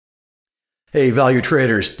Hey value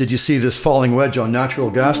traders, did you see this falling wedge on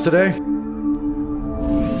natural gas today?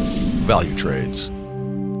 Value Trades.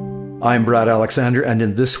 I'm Brad Alexander, and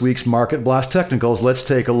in this week's Market Blast Technicals, let's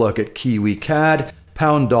take a look at Kiwi CAD,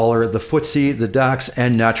 pound dollar, the FTSE, the DAX,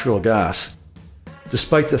 and natural gas.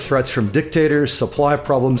 Despite the threats from dictators, supply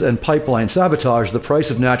problems, and pipeline sabotage, the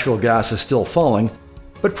price of natural gas is still falling,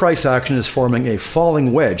 but price action is forming a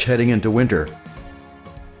falling wedge heading into winter.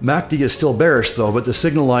 MACD is still bearish though, but the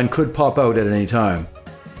signal line could pop out at any time.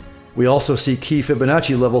 We also see key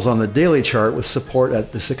Fibonacci levels on the daily chart with support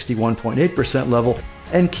at the 61.8% level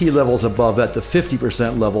and key levels above at the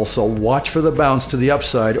 50% level, so watch for the bounce to the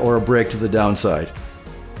upside or a break to the downside.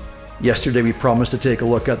 Yesterday we promised to take a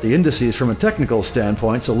look at the indices from a technical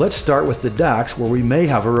standpoint, so let's start with the DAX where we may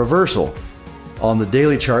have a reversal. On the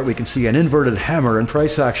daily chart we can see an inverted hammer and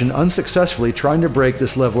price action unsuccessfully trying to break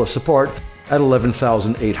this level of support at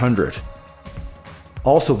 11,800.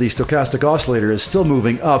 Also, the stochastic oscillator is still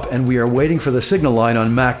moving up and we are waiting for the signal line on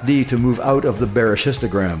MACD to move out of the bearish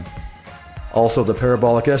histogram. Also, the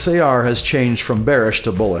parabolic SAR has changed from bearish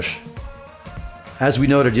to bullish. As we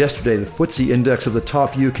noted yesterday, the FTSE index of the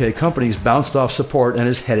top UK companies bounced off support and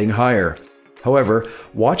is heading higher. However,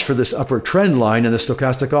 watch for this upper trend line and the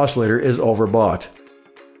stochastic oscillator is overbought.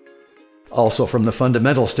 Also, from the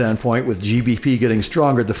fundamental standpoint, with GBP getting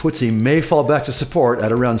stronger, the FTSE may fall back to support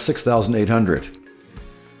at around 6,800.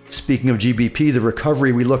 Speaking of GBP, the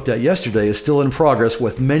recovery we looked at yesterday is still in progress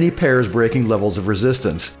with many pairs breaking levels of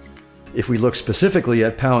resistance. If we look specifically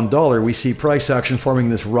at pound dollar, we see price action forming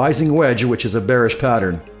this rising wedge, which is a bearish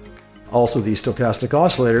pattern. Also, the stochastic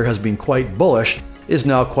oscillator has been quite bullish, is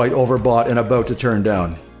now quite overbought and about to turn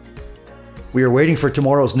down. We are waiting for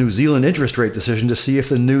tomorrow's New Zealand interest rate decision to see if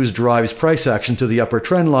the news drives price action to the upper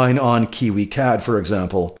trend line on Kiwi CAD, for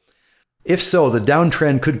example. If so, the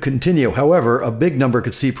downtrend could continue. However, a big number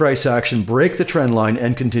could see price action break the trend line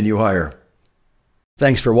and continue higher.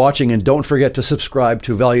 Thanks for watching, and don't forget to subscribe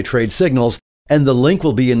to Valutrades Signals, and the link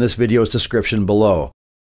will be in this video's description below.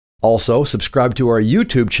 Also, subscribe to our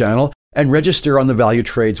YouTube channel and register on the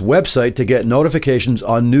Valutrades website to get notifications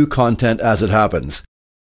on new content as it happens.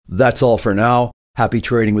 That's all for now. Happy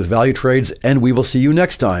trading with Valutrades, and we will see you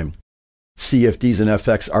next time. CFDs and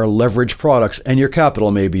FX are leveraged products, and your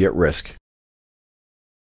capital may be at risk.